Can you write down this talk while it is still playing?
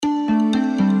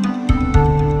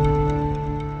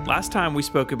Last time we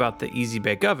spoke about the Easy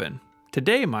Bake Oven.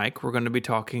 Today, Mike, we're going to be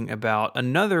talking about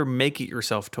another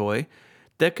make-it-yourself toy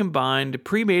that combined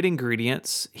pre-made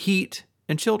ingredients, heat,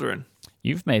 and children.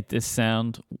 You've made this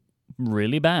sound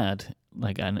really bad,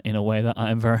 like in a way that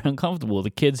I'm very uncomfortable. The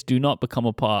kids do not become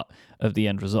a part of the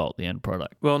end result, the end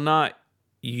product. Well, not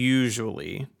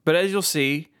usually, but as you'll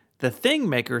see, the Thing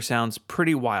Maker sounds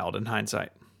pretty wild in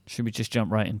hindsight. Should we just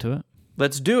jump right into it?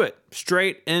 Let's do it.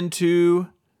 Straight into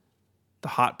the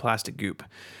hot plastic goop.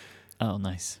 Oh,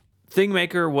 nice. Thing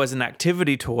Maker was an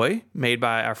activity toy made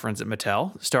by our friends at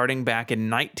Mattel, starting back in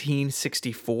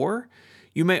 1964.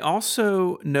 You may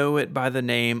also know it by the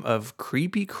name of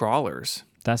Creepy Crawlers.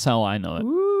 That's how I know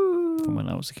it from when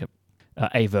I was a kid.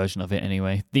 A version of it,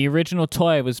 anyway. The original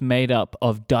toy was made up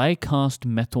of die-cast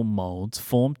metal molds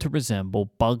formed to resemble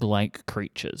bug-like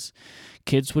creatures.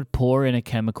 Kids would pour in a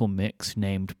chemical mix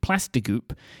named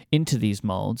Plastigoop into these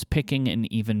molds, picking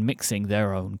and even mixing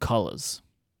their own colors.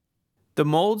 The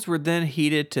molds were then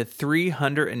heated to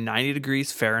 390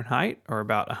 degrees Fahrenheit, or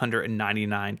about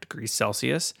 199 degrees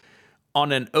Celsius,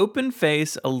 on an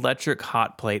open-face electric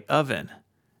hot plate oven.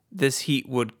 This heat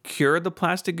would cure the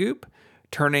Plastigoop,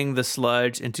 turning the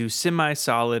sludge into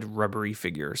semi-solid rubbery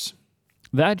figures.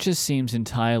 That just seems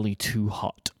entirely too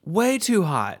hot. Way too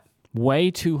hot.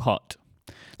 Way too hot.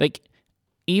 Like,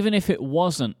 even if it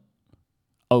wasn't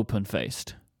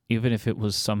open-faced, even if it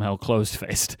was somehow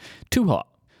closed-faced, too hot.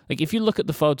 Like, if you look at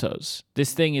the photos,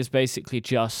 this thing is basically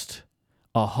just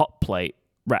a hot plate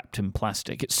wrapped in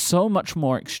plastic. It's so much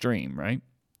more extreme, right?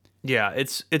 Yeah,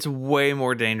 it's way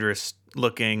more dangerous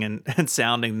looking and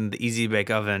sounding than the Easy Bake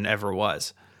Oven ever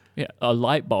was. Yeah, a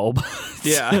light bulb.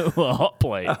 Yeah. To a hot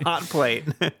plate. A hot plate.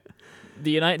 The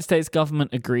United States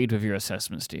government agreed with your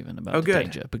assessment, Stephen, about the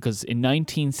danger, because in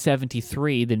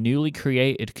 1973, the newly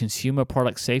created Consumer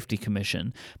Product Safety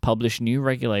Commission published new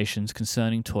regulations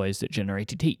concerning toys that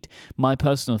generated heat. My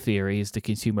personal theory is the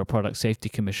Consumer Product Safety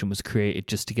Commission was created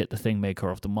just to get the Thing Maker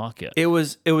off the market. It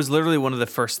was literally one of the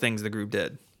first things the group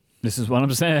did. This is what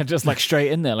I'm saying, just like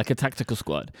straight in there, like a tactical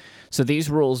squad. So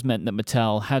these rules meant that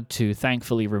Mattel had to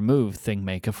thankfully remove Thing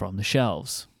Maker from the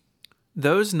shelves.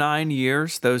 Those 9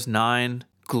 years, those 9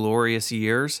 glorious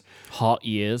years. Hot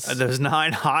years. Those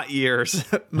 9 hot years.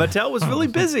 Mattel was really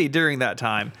busy during that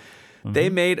time. Mm-hmm. They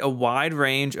made a wide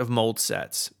range of mold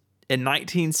sets. In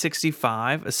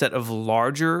 1965, a set of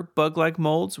larger bug-like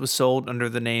molds was sold under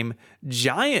the name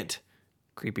Giant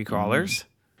Creepy Crawlers.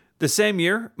 The same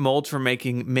year, molds for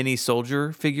making mini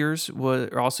soldier figures were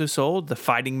also sold. The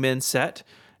Fighting Men set,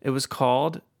 it was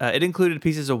called. It included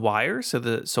pieces of wire so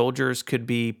the soldiers could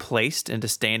be placed into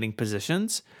standing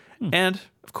positions. And,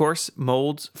 of course,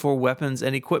 molds for weapons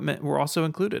and equipment were also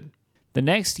included. The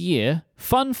next year,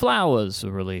 Fun Flowers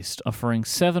were released, offering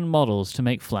 7 models to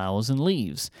make flowers and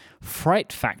leaves.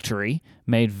 Fright Factory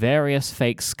made various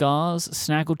fake scars,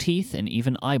 snaggle teeth, and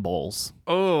even eyeballs.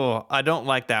 Oh, I don't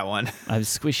like that one. I was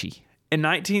squishy. In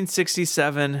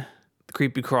 1967, the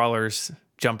Creepy Crawlers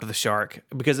jumped the shark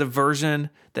because a version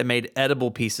that made edible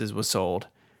pieces was sold.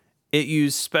 It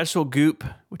used special goop,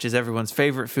 which is everyone's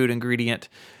favorite food ingredient,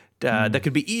 that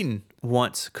could be eaten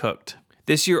once cooked.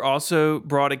 This year also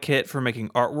brought a kit for making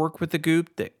artwork with the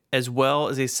goop, as well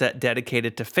as a set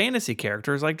dedicated to fantasy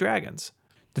characters like dragons.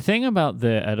 The thing about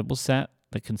the edible set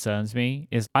that concerns me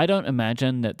is I don't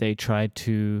imagine that they tried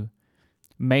to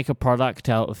make a product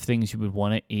out of things you would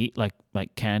want to eat, like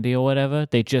candy or whatever.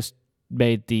 They just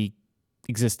made the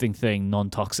existing thing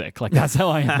non-toxic. Like, that's how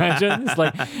I imagine.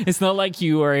 It's not like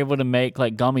you were able to make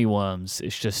like gummy worms.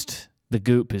 It's just the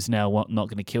goop is now not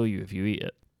going to kill you if you eat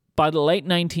it. By the late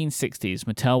 1960s,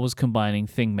 Mattel was combining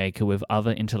Thing Maker with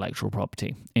other intellectual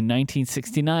property. In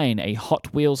 1969, a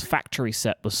Hot Wheels factory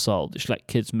set was sold, which let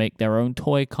kids make their own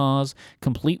toy cars,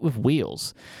 complete with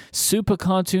wheels. Super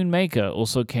Cartoon Maker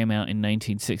also came out in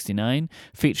 1969,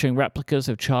 featuring replicas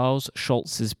of Charles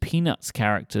Schulz's Peanuts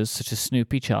characters such as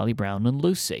Snoopy, Charlie Brown, and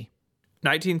Lucy.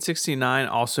 1969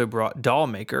 also brought Doll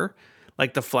Maker.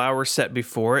 Like the flower set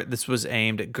before it, this was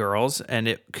aimed at girls, and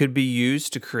it could be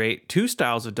used to create 2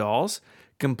 styles of dolls,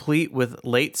 complete with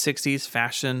late 60s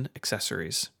fashion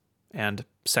accessories and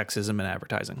sexism in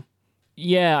advertising.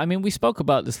 Yeah, I mean, we spoke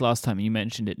about this last time, and you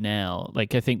mentioned it now.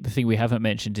 Like, I think the thing we haven't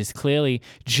mentioned is clearly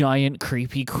giant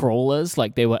creepy crawlers.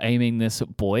 Like, they were aiming this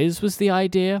at boys was the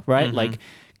idea, right? Mm-hmm. Like,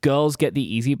 girls get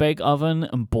the Easy Bake Oven,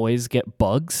 and boys get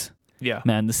bugs. Yeah.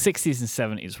 Man, the 60s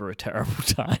and 70s were a terrible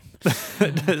time.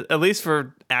 At least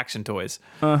for action toys.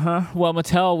 Uh-huh. Well,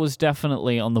 Mattel was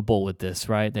definitely on the ball with this,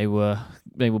 right? They were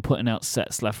putting out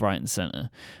sets left, right, and center.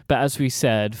 But as we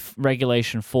said,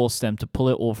 regulation forced them to pull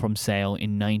it all from sale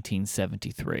in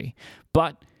 1973.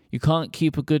 But You can't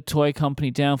keep a good toy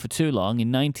company down for too long. In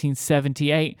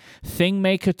 1978,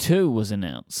 Thingmaker 2 was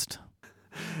announced.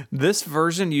 This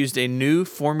version used a new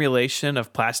formulation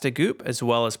of plastic goop as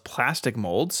well as plastic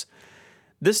molds.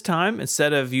 This time,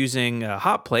 instead of using a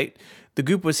hot plate, the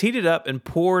goop was heated up and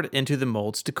poured into the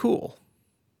molds to cool.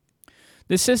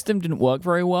 This system didn't work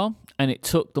very well, and it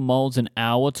took the molds an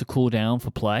hour to cool down for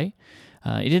play.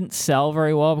 It didn't sell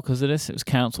very well because of this. It was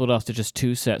cancelled after just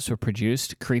 2 sets were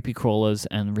produced, Creepy Crawlers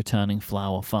and Returning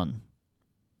Flower Fun.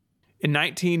 In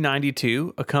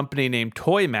 1992, a company named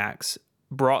Toy Max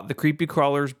brought the Creepy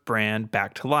Crawlers brand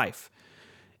back to life.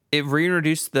 It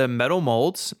reintroduced the metal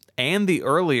molds and the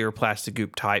earlier plastic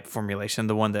goop type formulation,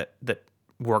 the one that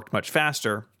worked much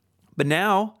faster. But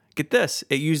now, get this,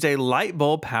 it used a light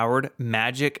bulb powered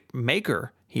Magic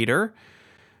Maker heater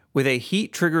with a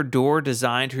heat-triggered door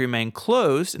designed to remain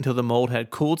closed until the mold had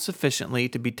cooled sufficiently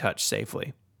to be touched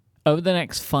safely. Over the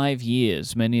next 5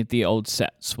 years, many of the old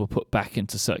sets were put back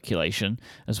into circulation,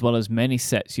 as well as many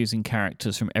sets using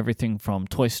characters from everything from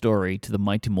Toy Story to the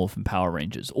Mighty Morphin Power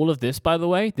Rangers. All of this, by the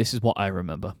way, this is what I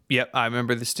remember. Yep, I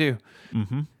remember this too.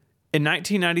 Mm-hmm. In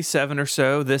 1997 or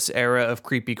so, this era of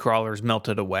creepy crawlers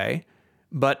melted away.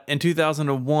 But in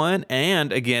 2001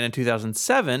 and again in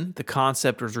 2007, the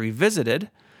concept was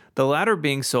revisited, the latter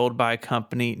being sold by a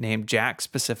company named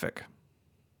Jakks Pacific.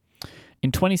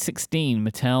 In 2016,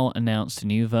 Mattel announced a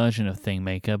new version of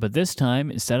Thingmaker, but this time,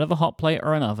 instead of a hot plate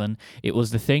or an oven, it was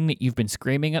the thing that you've been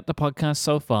screaming at the podcast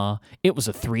so far. It was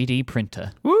a 3D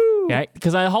printer. Woo! Okay?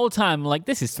 Because the whole time, like,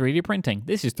 this is 3D printing.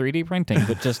 This is 3D printing,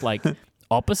 but just like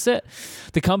opposite.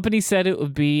 The company said it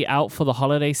would be out for the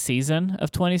holiday season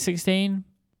of 2016,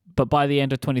 but by the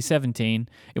end of 2017,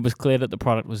 it was clear that the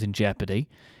product was in jeopardy.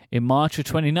 In March of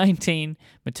 2019,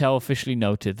 Mattel officially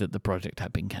noted that the project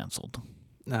had been cancelled.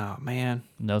 Oh, man.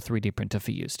 No 3D printer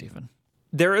for you, Stephen.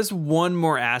 There is one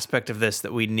more aspect of this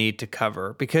that we need to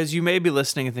cover, because you may be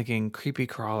listening and thinking, creepy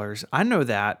crawlers, I know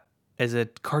that as a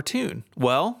cartoon.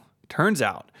 Well, turns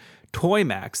out, Toy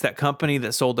Max, that company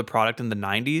that sold the product in the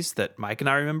 90s that Mike and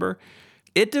I remember,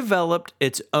 it developed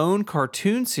its own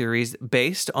cartoon series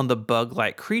based on the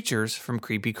bug-like creatures from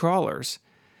creepy crawlers.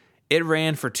 It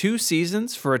ran for 2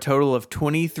 seasons for a total of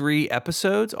 23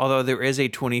 episodes, although there is a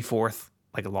 24th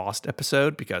lost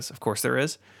episode, because of course there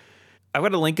is. I've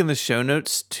got a link in the show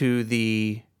notes to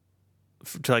the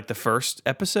first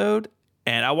episode,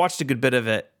 and I watched a good bit of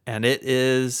it, and it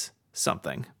is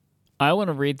something. I want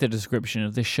to read the description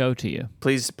of this show to you.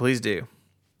 Please do.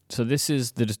 So this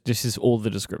is all the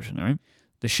description, all right?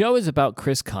 The show is about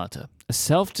Chris Carter, a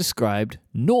self-described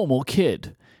normal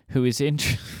kid who is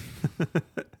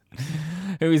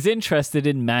interested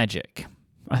in magic.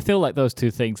 I feel like those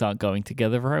two things aren't going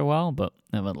together very well, but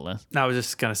nevertheless. I was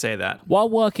just going to say that. While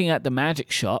working at the magic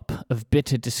shop of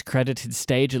bitter, discredited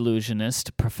stage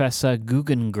illusionist Professor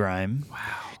Guggengrime,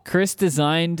 Chris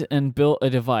designed and built a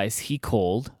device he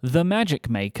called the Magic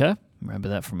Maker, remember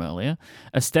that from earlier,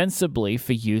 ostensibly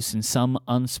for use in some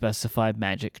unspecified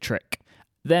magic trick.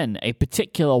 Then, a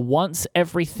particular once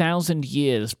every 1,000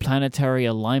 years planetary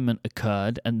alignment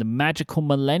occurred, and the magical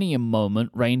millennium moment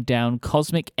rained down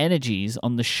cosmic energies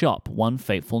on the shop one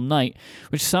fateful night,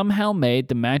 which somehow made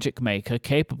the Magic Maker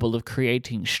capable of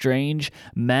creating strange,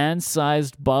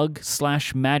 man-sized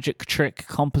bug/magic trick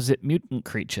composite mutant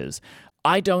creatures.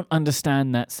 I don't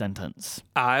understand that sentence.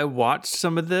 I watched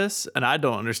some of this, and I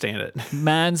don't understand it.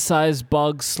 Man-sized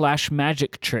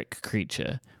bug/magic trick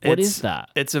creature. What is that?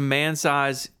 It's a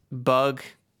man-sized bug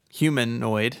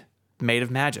humanoid made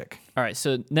of magic. All right,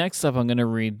 so next up I'm going to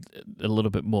read a little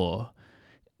bit more.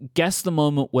 Guess the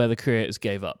moment where the creators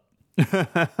gave up.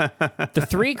 The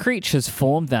 3 creatures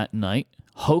formed that night,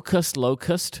 Hocus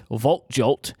Locust, Volt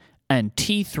Jolt, and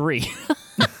T3.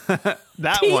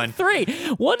 That T3. one.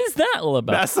 T3. What is that all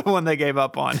about? That's the one they gave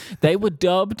up on. They were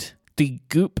dubbed the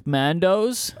Goop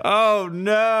Mandos. Oh,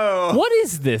 no. What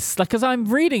is this? Because I'm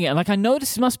reading it, I know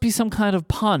this must be some kind of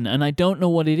pun, and I don't know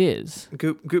what it is.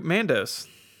 Goop Mandos.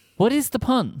 What is the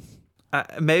pun?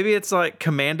 Maybe it's like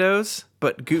Commandos,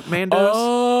 but Goop Mandos.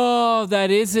 Oh, that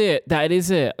is it.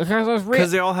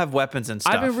 Because they all have weapons and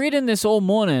stuff. I've been reading this all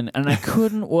morning, and I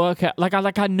couldn't work out.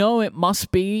 I know it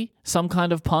must be some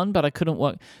kind of pun, but I couldn't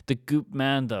work. The Goop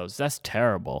Mandos. That's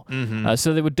terrible. Mm-hmm.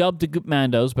 So they were dubbed the Goop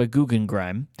Mandos by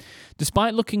Guggengrime.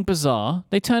 Despite looking bizarre,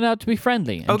 they turned out to be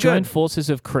friendly and joined forces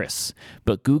with Chris.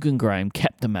 But Guggengrime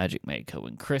kept the Magic Maker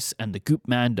when Chris and the Goop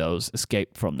Mandos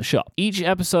escaped from the shop. Each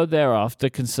episode thereafter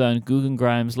concerned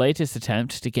Guggengrime's latest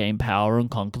attempt to gain power and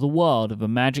conquer the world of a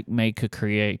Magic Maker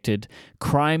created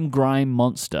crime grime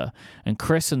monster, and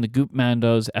Chris and the Goop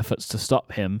Mandos' efforts to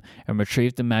stop him and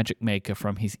retrieve the Magic Maker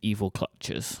from his evil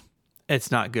clutches. It's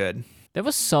not good. There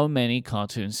were so many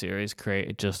cartoon series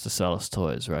created just to sell us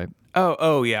toys, right?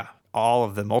 Oh yeah. All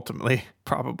of them ultimately,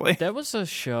 probably. There was a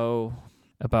show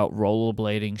about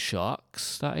rollerblading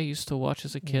sharks that I used to watch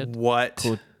as a kid What?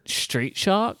 called Street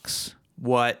Sharks.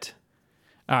 What?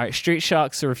 All right, Street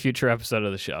Sharks are a future episode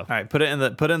of the show. All right, put it in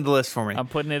the list for me. I'm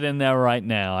putting it in there right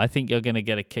now. I think you're going to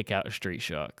get a kick out of Street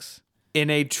Sharks. In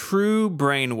a true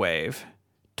brainwave,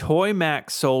 Toy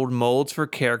Mac sold molds for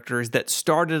characters that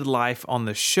started life on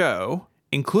the show,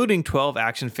 including 12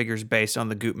 action figures based on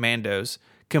the Goop Mandos,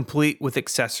 complete with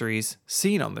accessories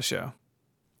seen on the show.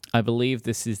 I believe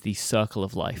this is the circle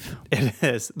of life. It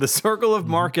is. The circle of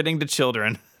marketing to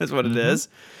children is what it is.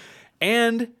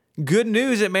 And good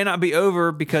news, it may not be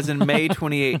over, because in May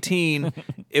 2018,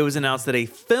 it was announced that a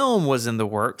film was in the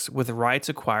works with rights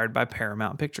acquired by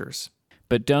Paramount Pictures.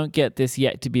 But don't get this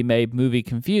yet-to-be-made movie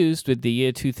confused with the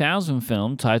year 2000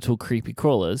 film titled Creepy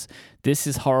Crawlers. This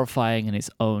is horrifying in its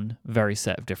own very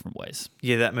set of different ways.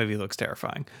 Yeah, that movie looks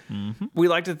terrifying. We'd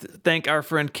like to thank our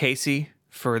friend Casey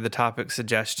for the topic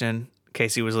suggestion.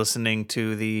 Casey was listening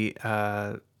to the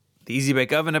Easy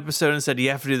Bake Oven episode and said,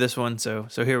 you have to do this one. So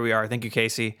here we are. Thank you,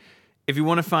 Casey. If you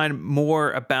want to find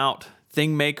more about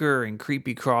Thingmaker and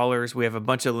Creepy Crawlers, we have a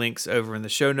bunch of links over in the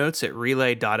show notes at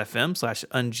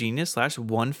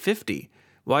relay.fm/ungenius/150.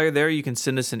 While you're there, you can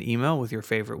send us an email with your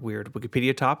favorite weird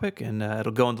Wikipedia topic, and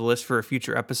it'll go on the list for a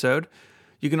future episode.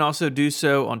 You can also do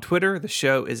so on Twitter. The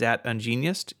show is at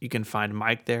Ungeniused. You can find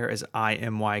Mike there as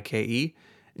IMYKE,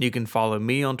 and you can follow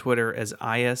me on Twitter as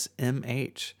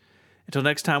ISMH. Until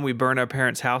next time we burn our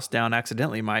parents' house down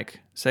accidentally, Mike, say